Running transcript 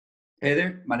Hey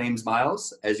there, my name's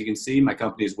Miles. As you can see, my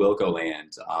company is Wilco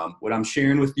Land. What I'm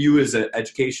sharing with you is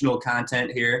educational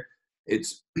content here.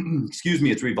 It's, excuse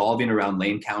me, it's revolving around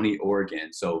Lane County,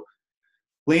 Oregon. So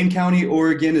Lane County,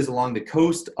 Oregon is along the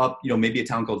coast up, maybe a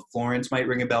town called Florence might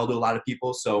ring a bell to a lot of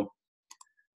people. So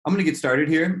I'm going to get started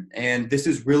here. And this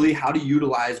is really how to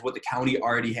utilize what the county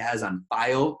already has on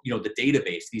file, the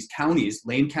database. These counties,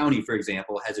 Lane County, for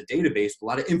example, has a database with a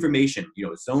lot of information,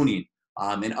 zoning,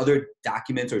 and other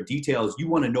documents or details you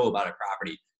want to know about a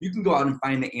property. You can go out and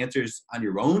find the answers on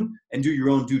your own and do your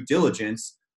own due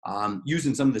diligence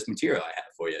using some of this material I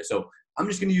have for you. So I'm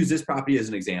just going to use this property as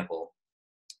an example.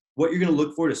 What you're going to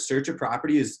look for to search a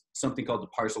property is something called the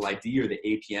parcel ID or the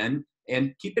APN.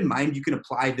 And keep in mind, you can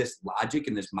apply this logic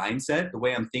and this mindset, the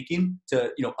way I'm thinking,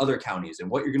 to other counties. And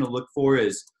what you're going to look for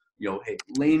is, hey,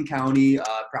 Lane County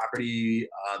property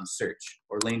search,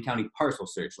 or Lane County parcel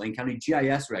search, Lane County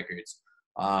GIS records,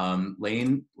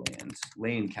 Lane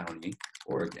County,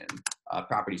 Oregon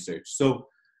property search. So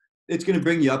it's going to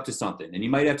bring you up to something, and you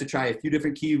might have to try a few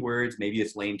different keywords. Maybe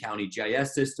it's Lane County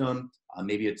GIS system,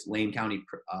 maybe it's Lane County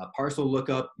parcel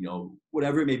lookup,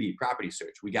 whatever it may be, property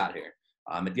search. We got here.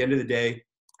 At the end of the day,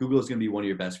 Google is going to be one of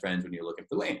your best friends when you're looking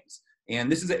for lands.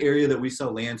 And this is an area that we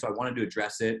sell land, so I wanted to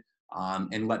address it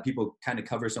and let people kind of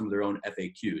cover some of their own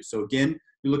FAQs. So again,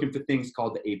 you're looking for things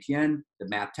called the APN, the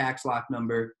map tax lot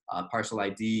number, parcel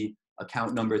ID,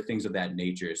 account number, things of that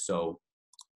nature. So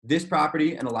this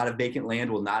property and a lot of vacant land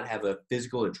will not have a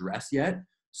physical address yet.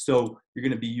 So you're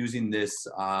going to be using this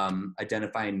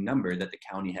identifying number that the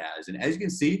county has. And as you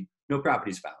can see, no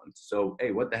properties found. So,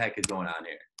 hey, what the heck is going on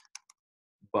here?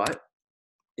 But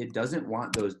it doesn't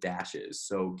want those dashes.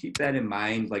 So keep that in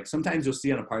mind. Like sometimes you'll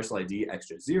see on a parcel ID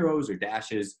extra zeros or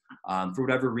dashes for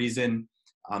whatever reason.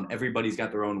 Everybody's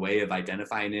got their own way of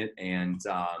identifying it. And,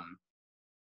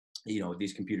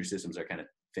 these computer systems are kind of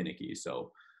finicky.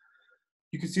 So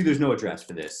you can see there's no address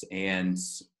for this. And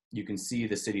you can see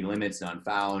the city limits, none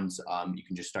found. You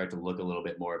can just start to look a little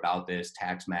bit more about this.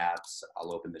 Tax maps.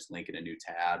 I'll open this link in a new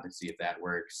tab and see if that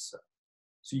works.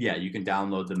 So yeah, you can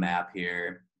download the map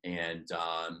here and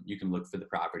you can look for the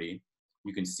property.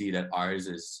 You can see that ours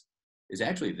is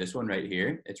actually this one right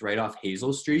here. It's right off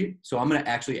Hazel Street. So I'm gonna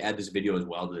actually add this video as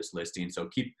well to this listing. So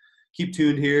keep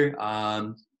tuned here.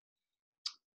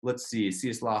 Let's see,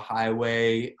 CS Law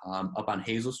Highway up on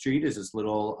Hazel Street is this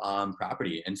little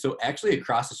property. And so actually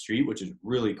across the street, which is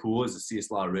really cool, is the CS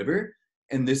Law River.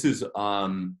 And this is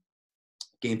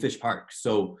Game Fish Park.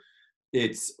 So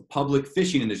it's public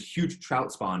fishing and there's huge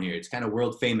trout spawn here. It's kind of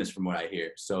world famous from what I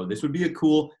hear. So this would be a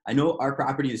cool, I know our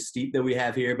property is steep that we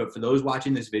have here, but for those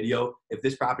watching this video, if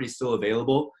this property is still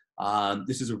available,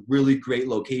 this is a really great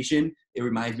location. It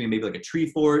reminds me of maybe like a tree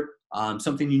fort,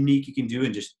 something unique you can do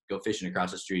and just go fishing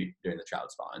across the street during the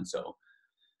trout spawn. So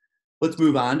let's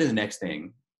move on to the next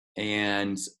thing.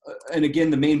 And again,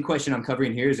 the main question I'm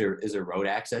covering here is there road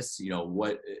access?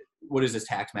 What does this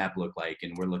tax map look like?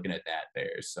 And we're looking at that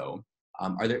there. So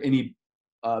are there any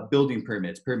building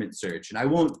permits, permit search? And I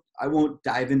won't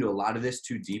dive into a lot of this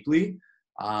too deeply.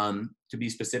 To be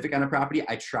specific on a property,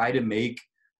 I try to make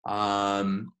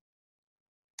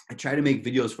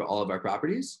videos for all of our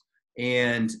properties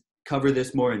and cover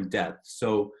this more in depth.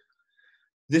 So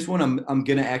this one I'm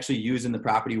gonna actually use in the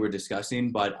property we're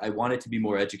discussing, but I want it to be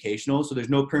more educational. So there's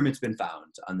no permits been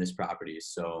found on this property.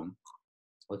 So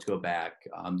let's go back.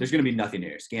 There's going to be nothing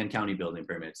here. Scan County building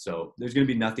permits. So there's going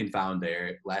to be nothing found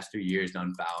there. Last 3 years,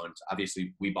 none found.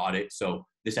 Obviously, we bought it, so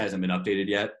this hasn't been updated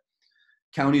yet.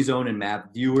 County zone and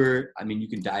map viewer. I mean, you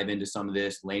can dive into some of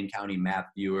this. Lane County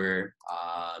map viewer.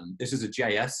 This is a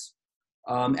GIS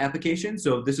application,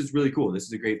 so this is really cool. This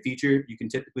is a great feature. You can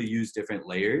typically use different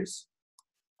layers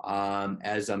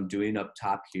as I'm doing up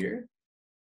top here.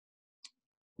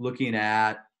 Looking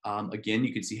at again,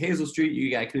 you can see Hazel Street. You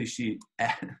can actually see,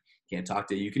 can't talk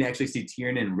to you. You can actually see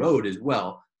Tiernan Road as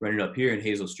well, running up here in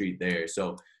Hazel Street there.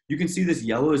 So you can see this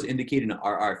yellow is indicating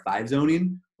RR5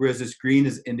 zoning, whereas this green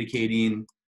is indicating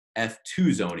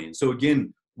F2 zoning. So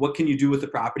again, what can you do with the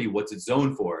property? What's it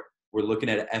zoned for? We're looking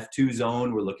at an F2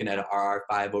 zone. We're looking at an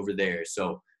RR5 over there.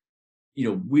 So,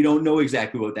 we don't know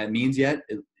exactly what that means yet.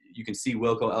 You can see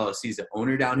Wilco LLC is the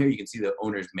owner down here. You can see the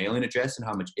owner's mailing address and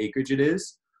how much acreage it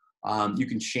is. You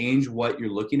can change what you're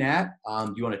looking at.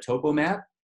 Do you want a topo map?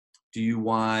 Do you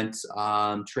want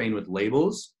terrain with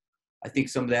labels? I think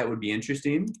some of that would be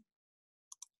interesting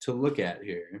to look at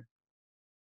here.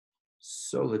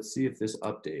 So let's see if this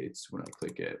updates when I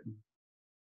click it.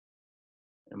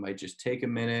 It might just take a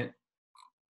minute,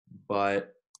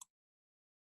 but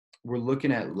we're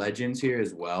looking at legends here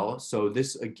as well. So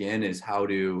this again is how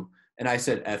to and I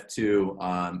said F2,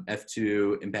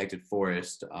 F2 impacted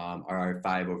forest,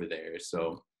 RR5 over there.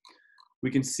 So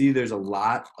we can see there's a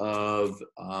lot of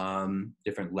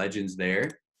different legends there.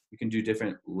 We can do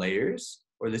different layers,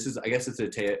 or this is, I guess it's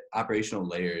a operational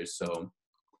layers. So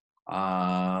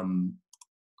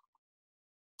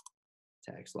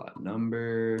tax lot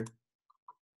number,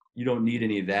 you don't need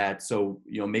any of that. So,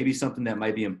 you know, maybe something that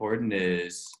might be important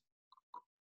is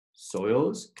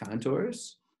soils,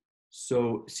 contours.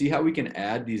 So see how we can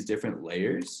add these different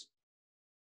layers?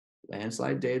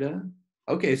 Landslide data.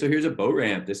 Okay, so here's a boat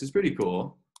ramp. This is pretty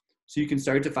cool. So you can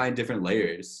start to find different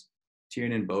layers.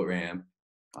 Tiernan boat ramp,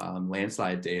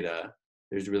 landslide data.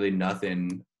 There's really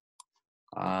nothing.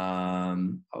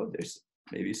 Oh, there's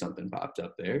maybe something popped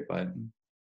up there, but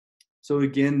so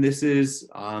again, this is,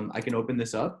 I can open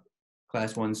this up,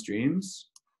 class 1 streams,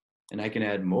 and I can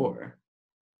add more.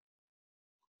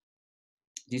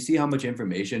 Do you see how much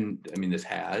information, I mean, this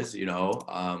has, you know,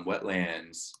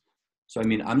 wetlands. So, I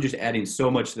mean, I'm just adding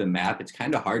so much to the map. It's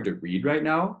kind of hard to read right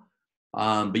now,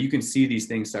 but you can see these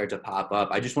things start to pop up.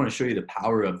 I just want to show you the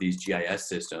power of these GIS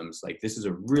systems. Like, this is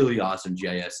a really awesome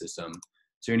GIS system.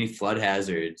 Is there any flood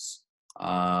hazards?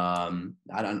 Yeah,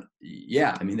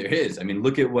 I mean, there is. I mean,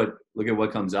 look at what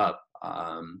comes up.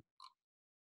 I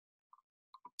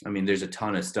mean, there's a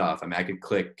ton of stuff. I mean, I could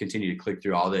continue to click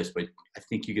through all this, but I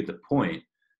think you get the point.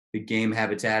 The game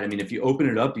habitat, I mean, if you open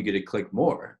it up, you get to click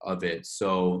more of it.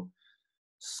 So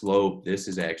slope, this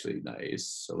is actually nice.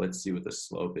 So let's see what the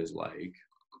slope is like. I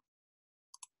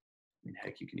mean,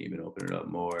 heck, you can even open it up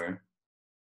more.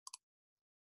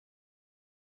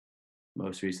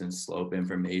 Most recent slope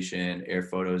information, air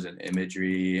photos and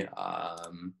imagery. You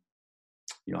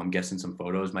know, I'm guessing some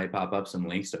photos might pop up, some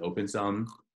links to open some.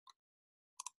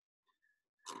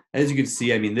 As you can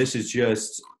see, I mean, this is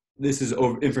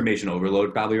information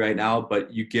overload probably right now,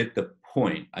 but you get the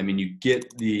point. I mean, you get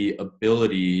the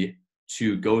ability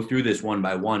to go through this one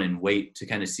by one and wait to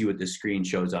kind of see what the screen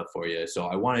shows up for you. So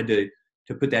I wanted to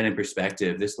put that in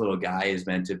perspective. This little guy is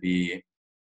meant to be,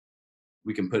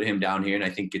 we can put him down here, and I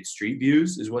think get street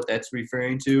views is what that's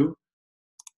referring to.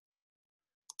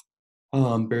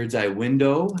 Bird's eye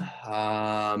window.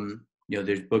 You know,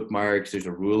 there's bookmarks, there's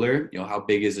a ruler. You know, how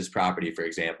big is this property, for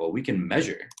example? We can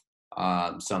measure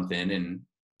something, and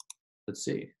let's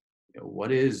see. You know,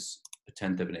 what is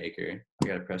 1/10 of an acre? I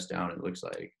gotta press down, it looks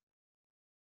like.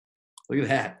 Look at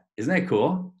that. Isn't that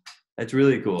cool? That's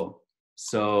really cool.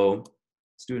 So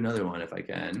let's do another one if I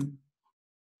can.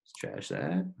 Let's trash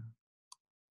that.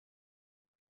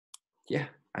 Yeah,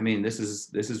 I mean, this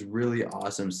is really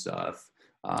awesome stuff.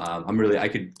 I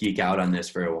could geek out on this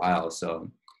for a while.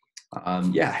 So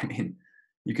yeah, I mean,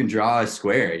 you can draw a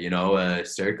square, you know, a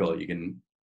circle. You can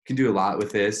do a lot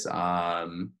with this. If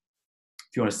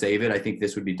you want to save it, I think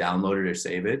this would be downloaded or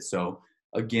save it. So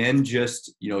again,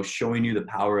 just, you know, showing you the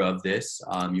power of this.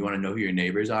 You want to know who your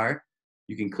neighbors are.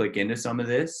 You can click into some of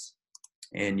this,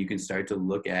 and you can start to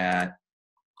look at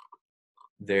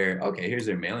okay, here's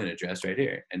their mailing address right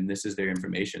here, and this is their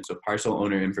information. So parcel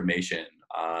owner information.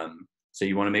 So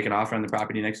you want to make an offer on the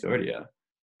property next door to you.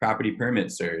 Property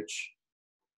permit search.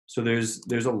 So there's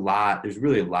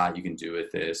really a lot you can do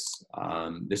with this.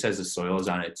 This has the soils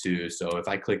on it too. So if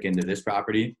I click into this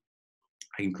property,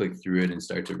 I can click through it and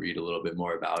start to read a little bit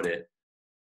more about it.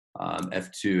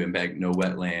 F2, impact, no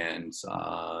wetlands.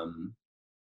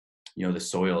 You know, the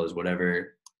soil is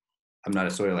whatever. I'm not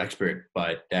a soil expert,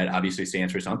 but that obviously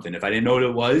stands for something. If I didn't know what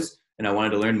it was and I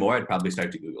wanted to learn more, I'd probably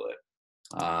start to Google it.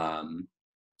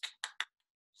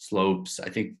 Slopes, I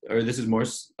think, or this is more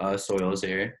soils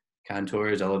here.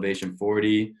 Contours, elevation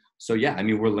 40. So yeah, I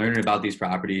mean, we're learning about these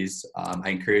properties. I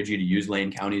encourage you to use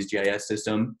Lane County's GIS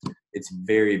system. It's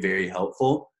very, very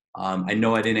helpful. I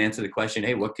know I didn't answer the question,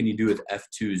 hey, what can you do with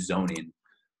F2 zoning?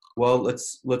 Well,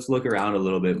 let's look around a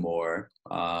little bit more.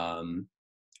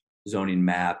 Zoning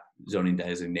map, zoning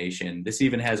designation. This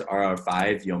even has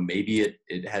RR5, you know, maybe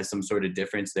it has some sort of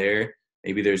difference there.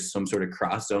 Maybe there's some sort of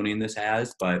cross zoning this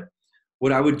has, but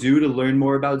what I would do to learn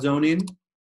more about zoning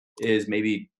is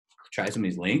maybe try some of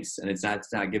these links, and it's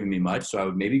not giving me much. So I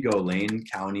would maybe go Lane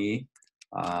County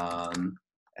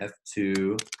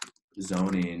F2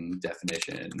 zoning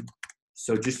definition.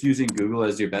 So just using Google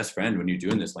as your best friend when you're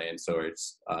doing this land search.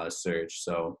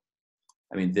 So,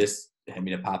 I mean,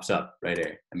 it pops up right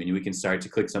here. I mean, we can start to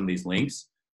click some of these links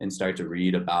and start to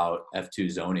read about F2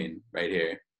 zoning right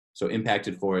here. So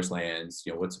impacted forest lands,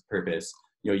 you know, what's the purpose?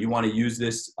 You know, you want to use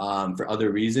this for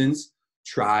other reasons.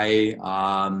 Try, you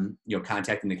know,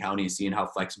 contacting the county and seeing how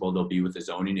flexible they'll be with the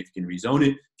zoning. If you can rezone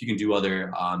it, if you can do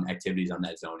other activities on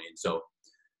that zoning. So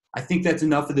I think that's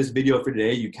enough of this video for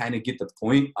today. You kind of get the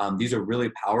point. These are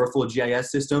really powerful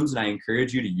GIS systems, and I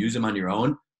encourage you to use them on your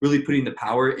own, really putting the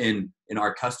power in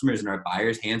our customers and our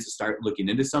buyers' hands to start looking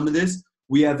into some of this.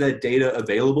 We have that data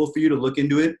available for you to look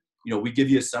into it. You know, we give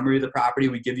you a summary of the property,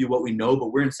 we give you what we know,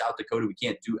 but we're in South Dakota. We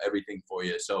can't do everything for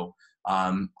you. So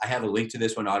I have a link to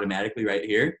this one automatically right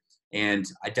here, and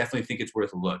I definitely think it's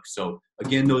worth a look. So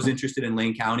again, those interested in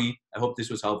Lane County, I hope this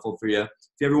was helpful for you. If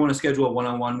you ever want to schedule a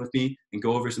one-on-one with me and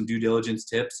go over some due diligence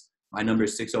tips, my number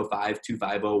is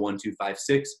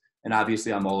 605-250-1256. And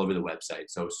obviously I'm all over the website.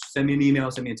 So send me an email,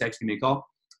 send me a text, give me a call.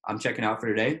 I'm checking out for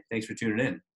today. Thanks for tuning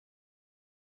in.